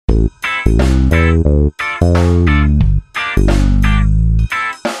Hey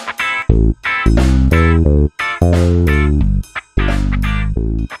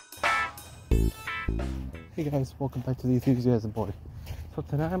guys, welcome back to the Enthusiasm Boy. So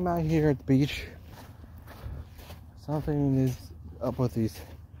tonight I'm out here at the beach. Something is up with these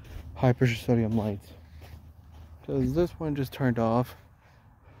high pressure sodium lights, because this one just turned off.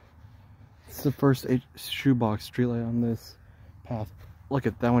 It's the first shoebox streetlight on this path. Look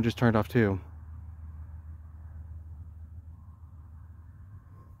at that one, just turned off too.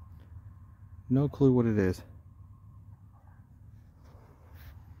 No clue what it is.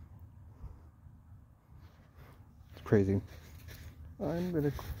 It's crazy.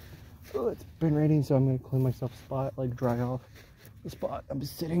 It's been raining, so I'm gonna clean myself a spot, like dry off the spot I'm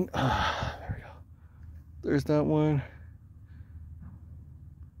sitting. There we go. There's that one.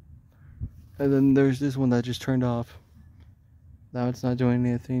 And then there's this one that just turned off. Now it's not doing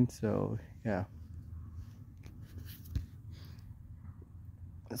anything, so yeah.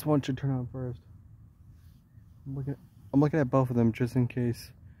 This one should turn on first. I'm looking at both of them just in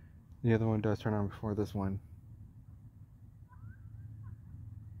case the other one does turn on before this one.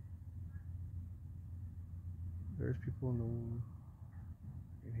 There's people in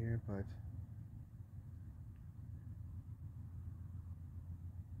here, but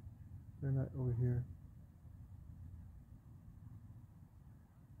they're not over here.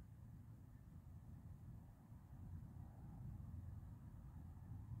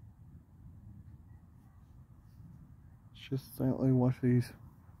 Just silently watch these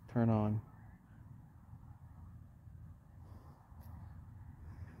turn on.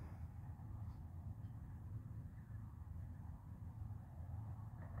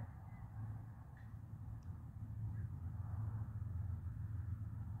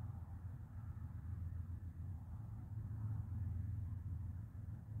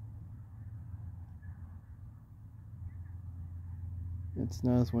 It's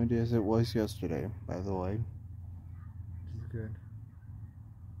not as windy as it was yesterday, by the way. Which is good.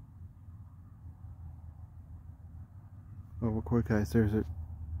 Oh, real quick guys, there's a...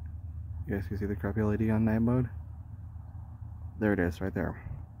 You guys can see the crappy LED on night mode? There it is, right there.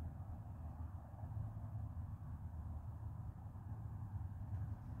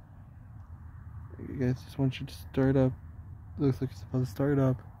 You guys, this one should start up. Looks like it's supposed to start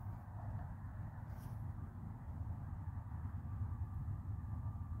up.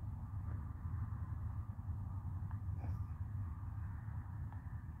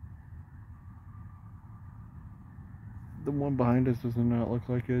 The one behind us does not look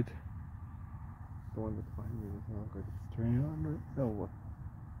like it. The one that's behind me does not look like it's turning on. No,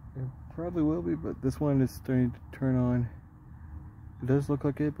 it probably will be, but this one is starting to turn on. It does look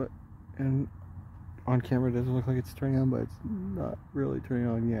like it, but and on camera it doesn't look like it's turning on, but it's not really turning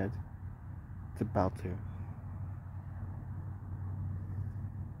on yet. It's about to.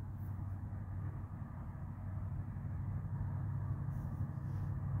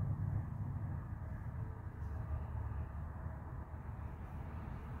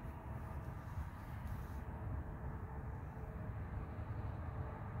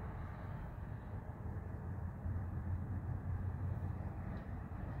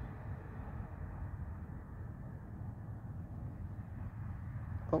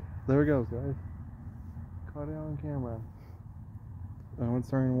 Oh, there it goes, guys. Caught it on camera. That one's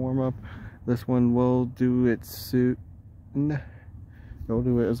starting to warm up. This one will do its suit. It'll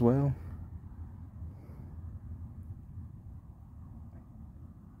do it as well.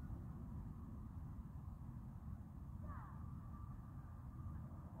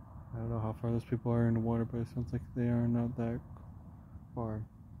 I don't know how far those people are in the water, but it sounds like they are not that far.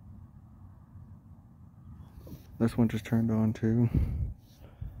 This one just turned on too.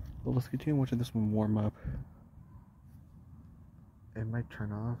 Well, let's continue watching this one warm up. It might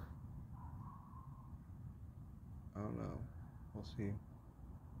turn off. I don't know. We'll see.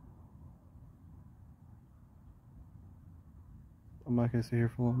 I'm not gonna stay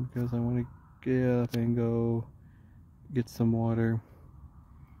here for long because I want to get up and go get some water.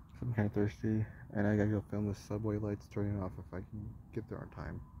 I'm kind of thirsty, and I gotta go film the subway lights turning off if I can get there on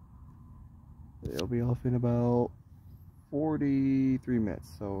time. It'll be off in about 43 minutes,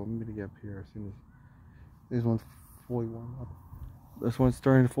 so I'm gonna get up here as soon as this one's fully warm up. This one's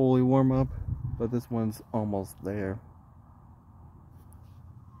starting to fully warm up, but this one's almost there.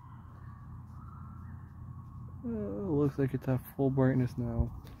 Looks like it's at full brightness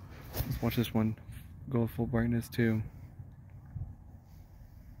now. Let's watch this one go full brightness too.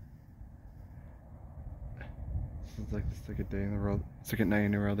 It's like the second day in a row, second night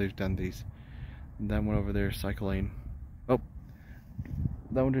in a row they've done these. And that one over there is cycling. Oh,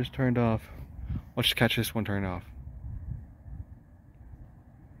 that one just turned off. Let's catch this one turn off.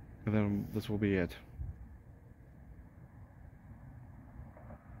 And then this will be it.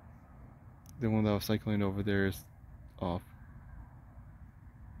 The one that was cycling over there is off.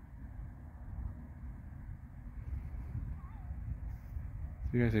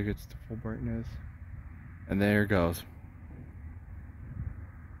 So you guys think it's the full brightness. And there it goes.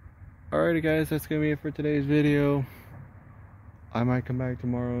 Alrighty guys, that's gonna be it for today's video. I might come back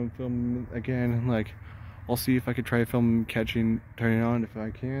tomorrow and film again. Like, I'll see if I could try film turning on. If I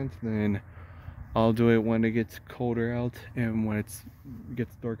can't, then I'll do it when it gets colder out and when it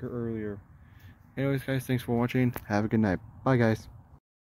gets darker earlier. Anyways guys, thanks for watching. Have a good night. Bye guys.